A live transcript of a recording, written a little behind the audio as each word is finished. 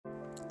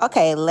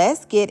Okay,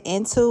 let's get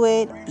into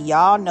it.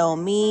 Y'all know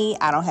me.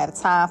 I don't have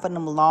time for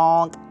them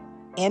long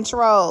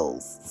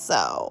intros.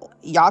 So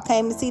y'all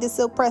came to see the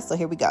silk press, so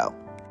here we go.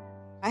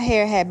 My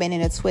hair had been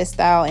in a twist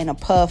out and a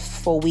puff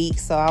for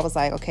weeks, so I was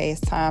like, okay, it's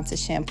time to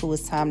shampoo.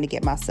 It's time to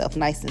get myself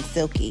nice and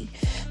silky.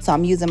 So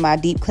I'm using my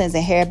deep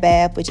cleansing hair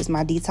bath, which is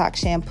my detox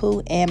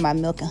shampoo, and my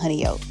milk and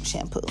honey oat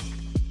shampoo.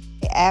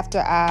 After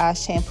I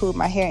shampooed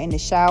my hair in the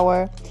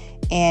shower,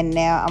 and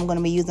now I'm going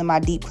to be using my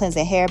deep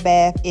cleansing hair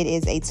bath. It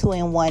is a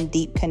 2-in-1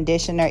 deep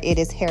conditioner. It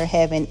is hair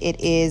heaven.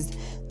 It is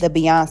the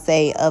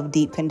Beyonce of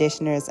deep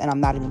conditioners, and I'm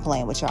not even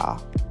playing with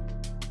y'all.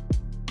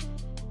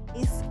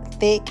 It's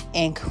thick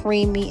and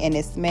creamy, and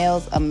it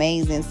smells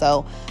amazing.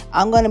 So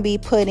I'm going to be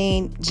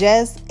putting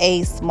just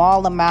a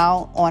small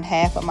amount on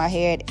half of my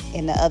hair,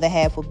 and the other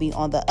half will be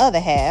on the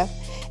other half.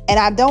 And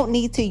I don't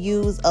need to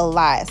use a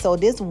lot. So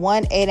this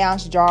 1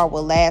 8-ounce jar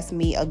will last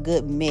me a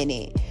good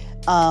minute.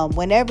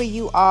 Whenever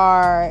you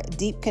are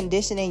deep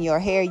conditioning your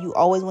hair, you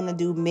always want to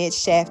do mid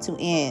shaft to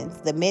ends.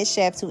 The mid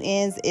shaft to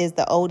ends is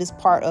the oldest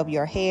part of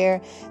your hair.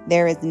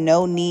 There is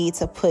no need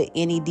to put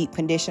any deep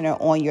conditioner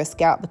on your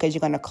scalp because you're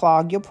going to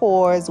clog your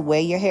pores,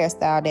 weigh your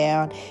hairstyle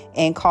down,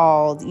 and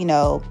cause,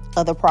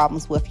 other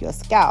problems with your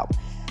scalp.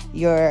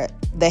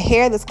 The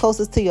hair that's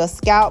closest to your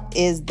scalp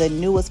is the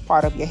newest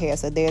part of your hair,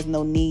 so there's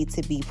no need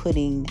to be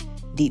putting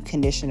deep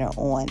conditioner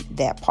on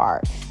that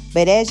part.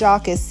 But as y'all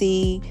can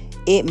see,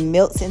 it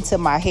melts into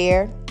my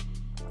hair,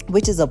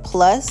 which is a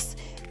plus,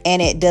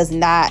 and it does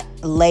not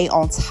lay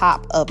on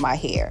top of my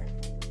hair.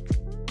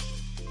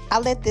 I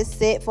let this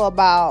sit for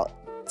about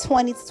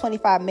 20 to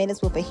 25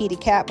 minutes with a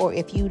heated cap, or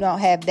if you don't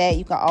have that,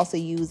 you can also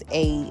use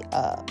a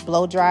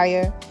blow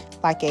dryer,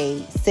 like a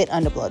sit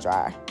under blow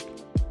dryer.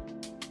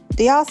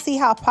 Do y'all see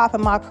how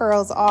popping my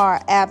curls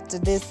are after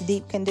this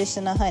deep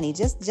conditioner, honey?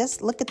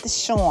 Just look at the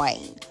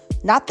shine.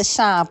 Not the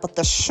shine, but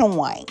the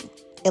shine.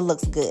 It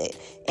looks good.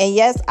 And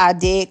yes, I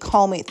did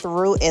comb it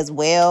through as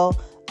well.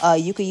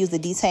 You could use a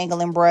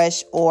detangling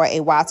brush or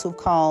a wide tooth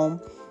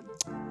comb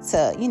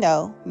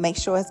to, make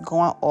sure it's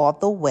going all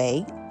the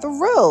way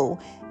through.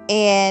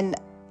 And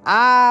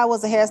I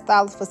was a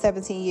hairstylist for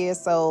 17 years,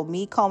 so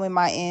me combing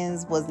my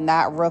ends was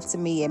not rough to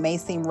me. It may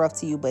seem rough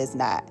to you, but it's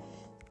not.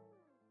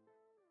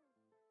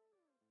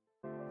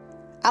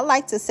 I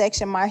like to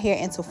section my hair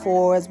into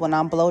fours when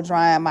I'm blow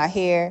drying my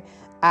hair.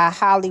 I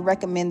highly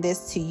recommend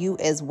this to you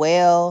as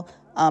well.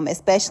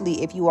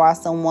 Especially if you are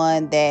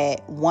someone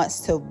that wants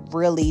to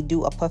really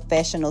do a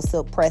professional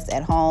silk press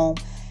at home.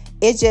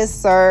 It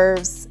just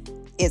serves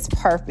its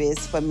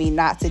purpose for me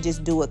not to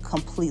just do it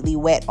completely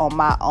wet on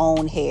my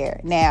own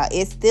hair. Now,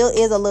 it still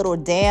is a little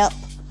damp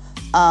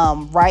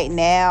right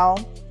now,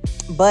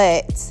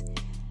 but,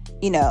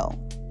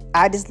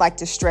 I just like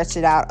to stretch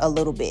it out a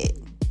little bit.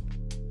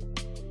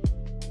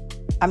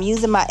 I'm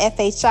using my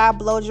FHI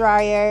blow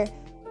dryer.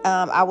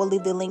 I will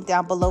leave the link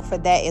down below for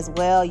that as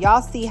well.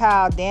 Y'all see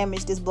how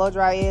damaged this blow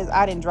dryer is?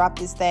 I didn't drop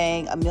this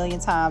thing a million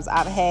times.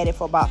 I've had it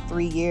for about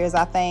 3 years,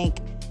 I think.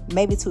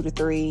 Maybe 2 to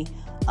 3.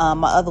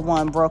 My other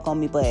one broke on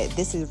me, but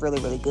this is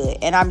really, really good.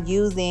 And I'm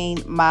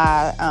using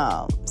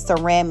my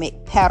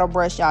ceramic paddle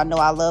brush. Y'all know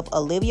I love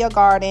Olivia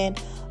Garden.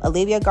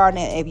 Olivia Garden,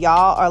 if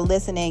y'all are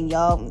listening,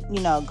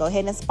 y'all, go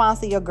ahead and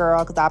sponsor your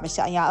girl because I've been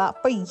shouting y'all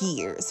out for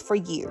years.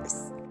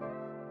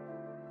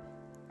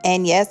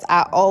 And yes,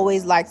 I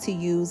always like to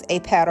use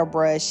a paddle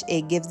brush.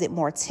 It gives it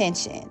more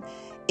tension.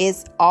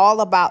 It's all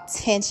about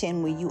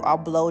tension when you are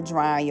blow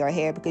drying your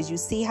hair because you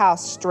see how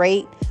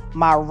straight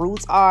my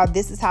roots are.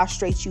 This is how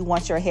straight you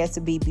want your hair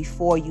to be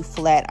before you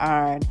flat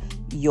iron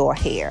your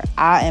hair.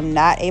 I am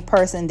not a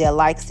person that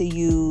likes to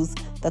use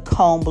the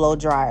comb blow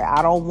dryer.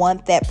 I don't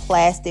want that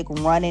plastic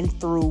running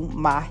through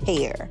my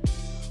hair.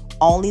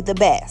 Only the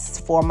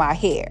best for my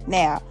hair.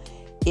 Now,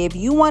 if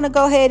you want to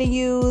go ahead and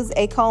use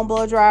a comb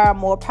blow dryer,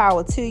 more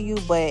power to you,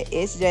 but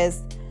it's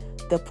just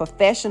the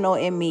professional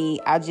in me.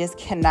 I just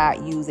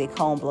cannot use a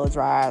comb blow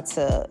dryer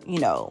to,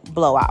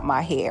 blow out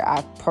my hair.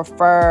 I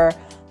prefer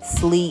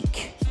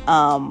sleek,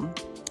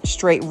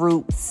 straight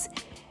roots,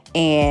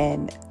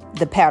 and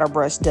the paddle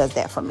brush does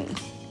that for me.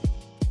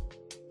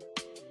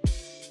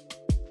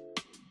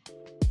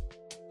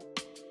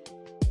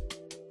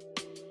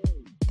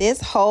 This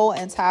whole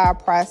entire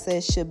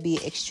process should be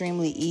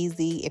extremely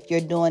easy if you're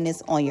doing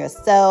this on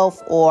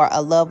yourself or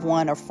a loved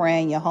one, a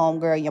friend, your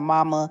homegirl, your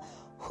mama,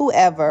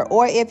 whoever,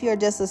 or if you're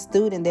just a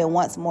student that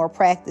wants more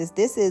practice.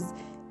 This is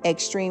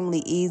extremely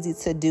easy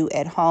to do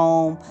at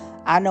home.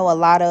 I know a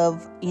lot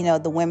of,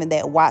 the women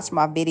that watch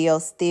my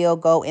videos still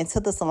go into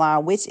the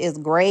salon, which is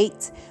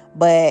great,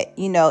 but,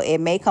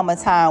 it may come a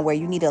time where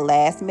you need a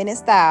last minute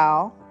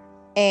style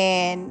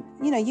and,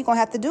 you're going to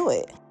have to do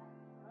it.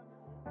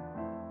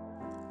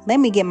 Let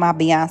me get my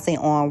Beyonce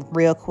on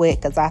real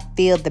quick because I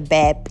feel the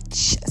bad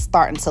bitch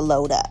starting to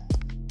load up.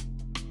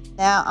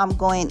 Now I'm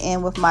going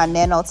in with my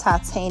Nano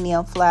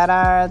Titanium flat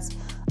irons.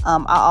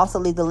 I'll also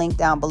leave the link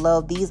down below.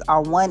 These are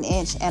 1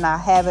 inch and I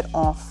have it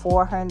on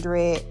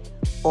 400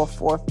 or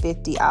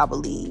 450, I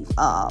believe.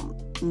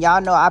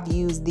 Y'all know I've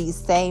used these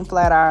same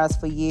flat irons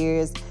for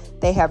years.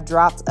 They have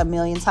dropped a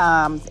million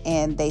times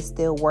and they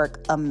still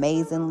work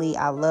amazingly.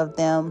 I love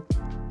them.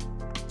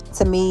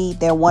 To me,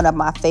 they're one of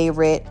my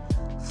favorite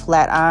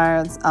flat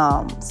irons.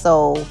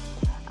 So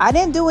I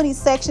didn't do any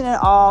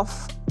sectioning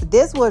off.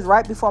 This was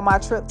right before my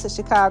trip to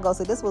Chicago.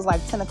 So this was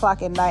like 10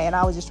 o'clock at night and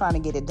I was just trying to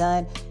get it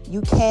done.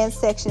 You can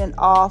section it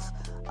off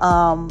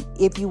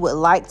if you would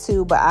like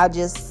to, but I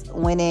just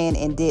went in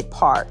and did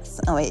parts.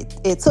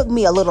 It took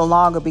me a little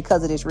longer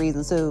because of this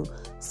reason too.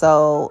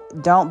 So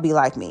don't be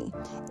like me.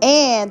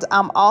 And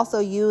I'm also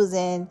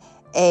using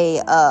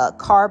a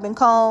carbon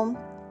comb,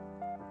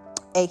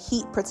 a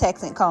heat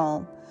protectant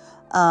comb.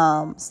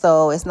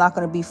 So it's not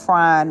going to be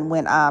frying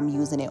when I'm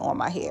using it on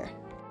my hair.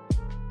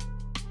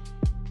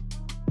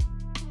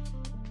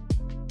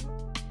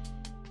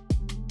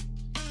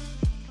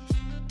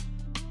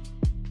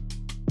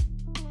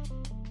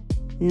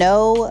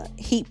 No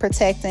heat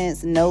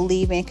protectants, no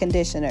leave-in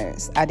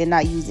conditioners. I did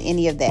not use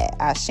any of that.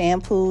 I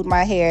shampooed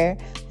my hair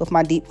with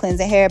my deep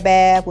cleansing hair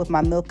bath, with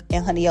my milk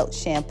and honey oat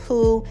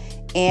shampoo,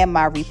 and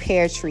my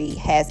Repair Tree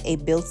has a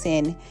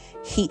built-in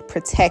heat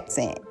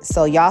protectant.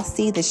 So y'all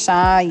see the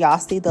shine, y'all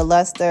see the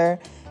luster.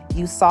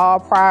 You saw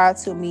prior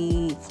to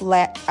me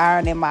flat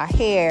ironing my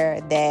hair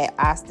that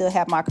I still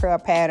have my curl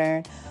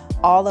pattern.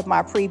 All of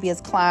my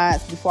previous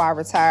clients before I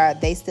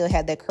retired, they still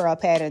had their curl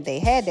pattern. They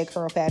had their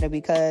curl pattern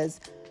because,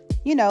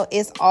 you know,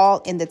 it's all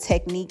in the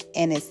technique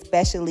and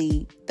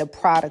especially the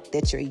product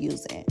that you're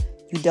using.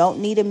 You don't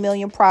need a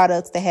million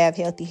products to have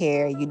healthy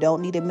hair. You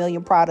don't need a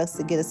million products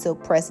to get a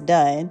silk press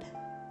done.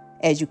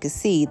 As you can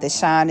see, the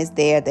shine is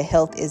there, the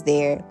health is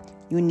there.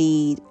 You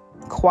need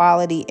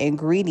quality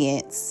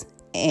ingredients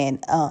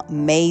and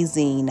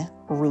amazing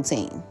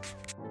routine.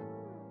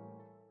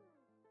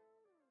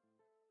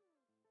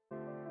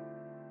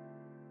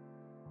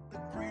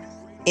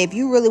 If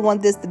you really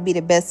want this to be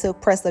the best silk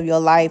press of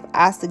your life,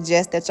 I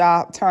suggest that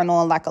y'all turn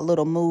on like a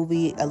little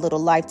movie, a little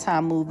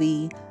Lifetime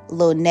movie, a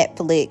little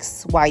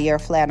Netflix while you're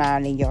flat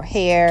ironing your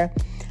hair.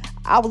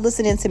 I was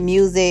listening to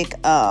music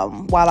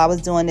while I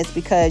was doing this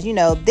because, you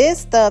know, this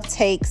stuff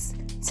takes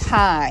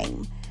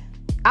time.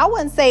 I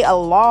wouldn't say a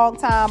long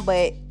time,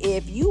 but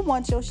if you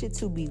want your shit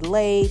to be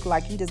laid,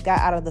 like you just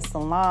got out of the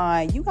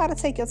salon, you got to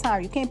take your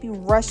time. You can't be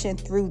rushing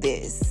through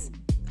this,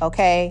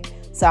 okay?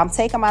 So I'm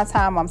taking my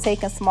time. I'm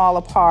taking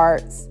smaller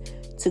parts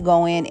to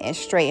go in and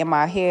straighten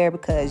my hair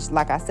because,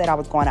 like I said, I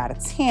was going out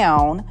of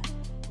town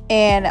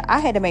and I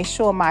had to make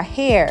sure my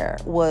hair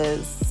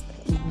was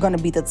going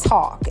to be the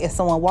talk if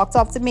someone walked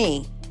up to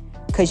me,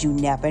 because you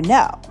never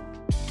know.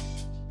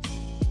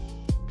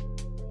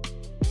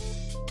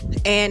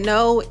 And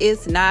no,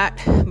 it's not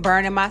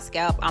burning my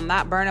scalp. I'm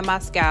not burning my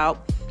scalp.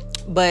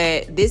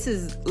 But this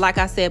is, like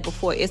I said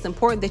before, it's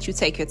important that you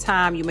take your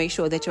time. You make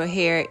sure that your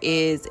hair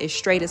is as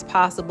straight as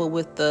possible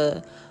with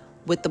the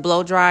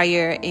blow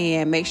dryer,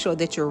 and make sure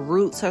that your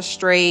roots are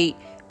straight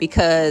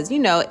because, you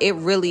know, it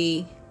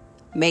really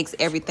makes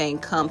everything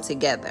come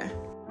together.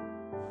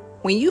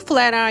 When you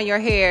flat iron your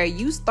hair,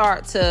 you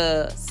start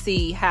to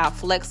see how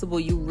flexible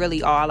you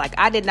really are. Like,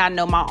 I did not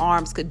know my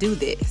arms could do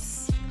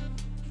this.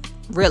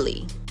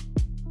 Really.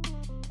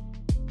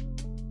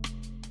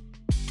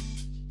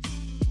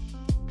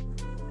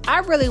 I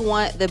really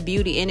want the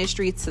beauty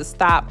industry to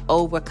stop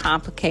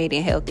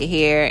overcomplicating healthy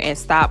hair and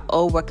stop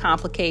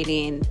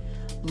overcomplicating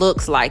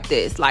looks like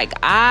this. Like,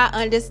 I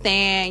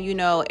understand, you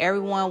know,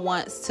 everyone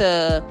wants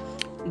to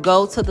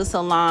go to the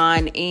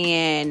salon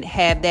and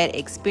have that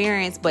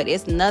experience, but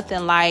it's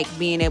nothing like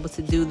being able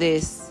to do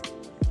this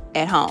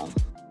at home.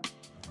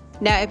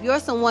 Now, if you're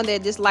someone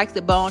that just likes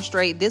the bone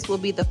straight, this will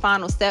be the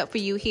final step for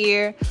you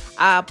here.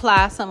 I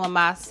apply some of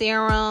my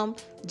serum,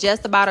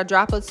 just about a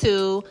drop or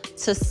two,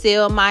 to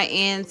seal my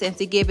ends and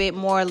to give it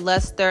more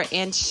luster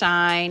and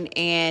shine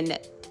and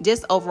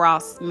just overall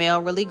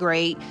smell really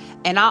great.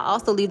 And I'll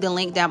also leave the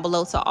link down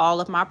below to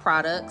all of my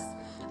products.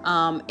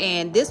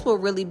 And this will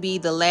really be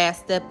the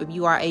last step if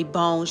you are a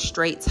bone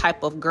straight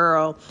type of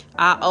girl.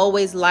 I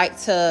always like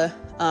to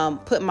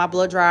put my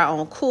blow dryer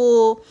on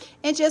cool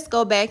and just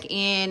go back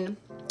in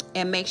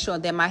and make sure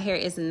that my hair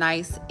is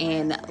nice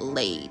and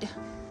laid.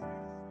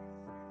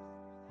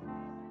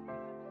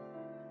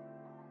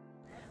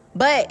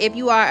 But if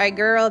you are a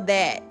girl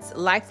that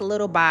likes a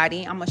little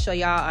body, I'm going to show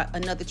y'all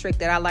another trick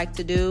that I like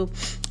to do.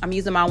 I'm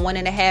using my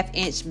 1.5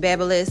 inch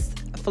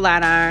Babyliss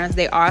flat irons.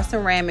 They are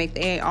ceramic.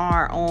 They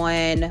are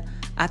on,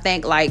 I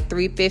think, like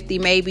 350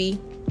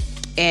 maybe.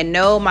 And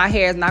no, my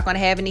hair is not going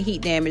to have any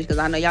heat damage because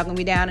I know y'all going to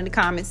be down in the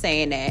comments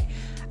saying that.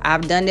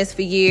 I've done this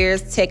for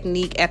years,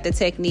 technique after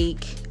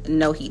technique,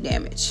 no heat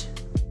damage.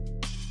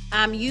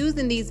 I'm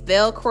using these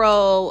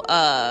Velcro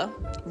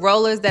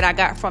rollers that I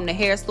got from the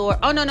hair store.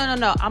 Oh, no,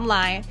 I'm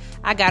lying.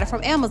 I got it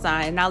from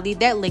Amazon, and I'll leave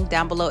that link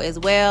down below as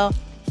well.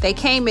 They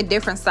came in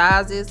different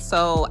sizes,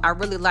 so I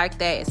really like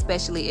that,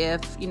 especially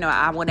if, you know,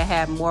 I want to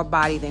have more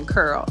body than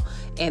curl.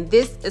 And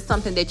this is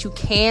something that you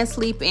can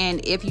sleep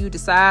in if you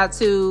decide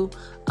to.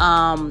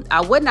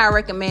 I would not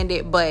recommend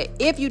it, but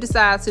if you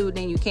decide to,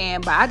 then you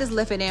can. But I just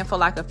left it in for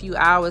like a few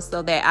hours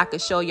so that I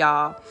could show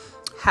y'all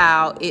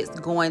how it's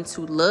going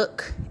to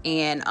look,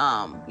 and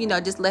you know,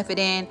 just left it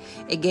in.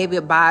 It gave it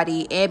a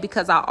body, and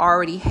because I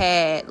already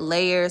had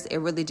layers, it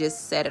really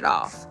just set it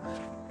off.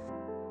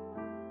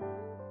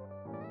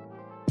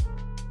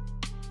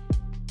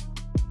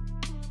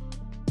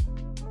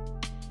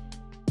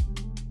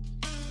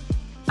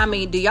 I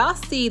mean, do y'all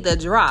see the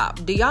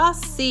drop? Do y'all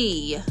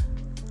see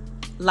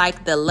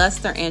like the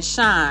luster and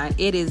shine?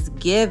 It is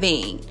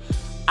giving.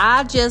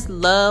 I just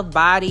love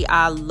body.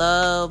 I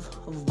love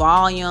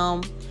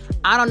volume.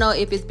 I don't know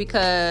if it's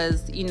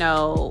because, you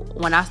know,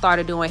 when I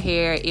started doing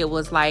hair, it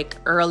was like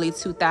early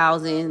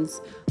 2000s.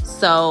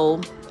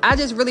 So I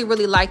just really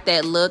like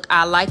that look.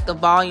 I like the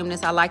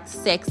voluminous. I like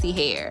sexy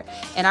hair.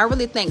 And I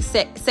really think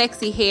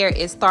sexy hair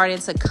is starting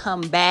to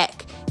come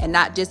back and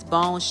not just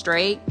bone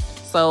straight.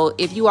 So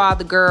if you are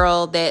the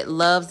girl that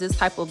loves this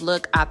type of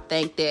look, I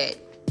think that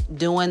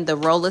doing the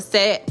roller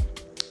set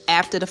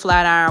after the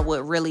flat iron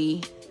would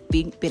really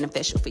be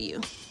beneficial for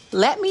you.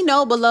 Let me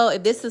know below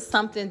if this is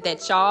something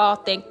that y'all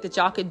think that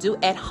y'all could do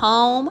at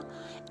home.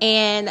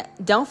 And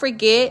don't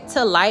forget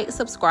to like,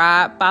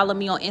 subscribe, follow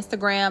me on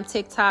Instagram,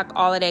 TikTok,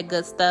 all of that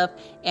good stuff.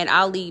 And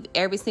I'll leave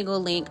every single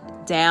link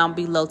down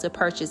below to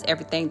purchase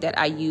everything that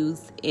I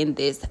use in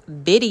this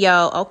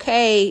video.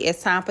 Okay,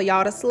 it's time for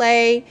y'all to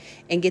slay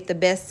and get the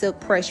best silk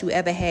press you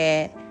ever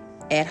had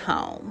at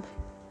home.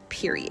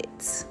 Period.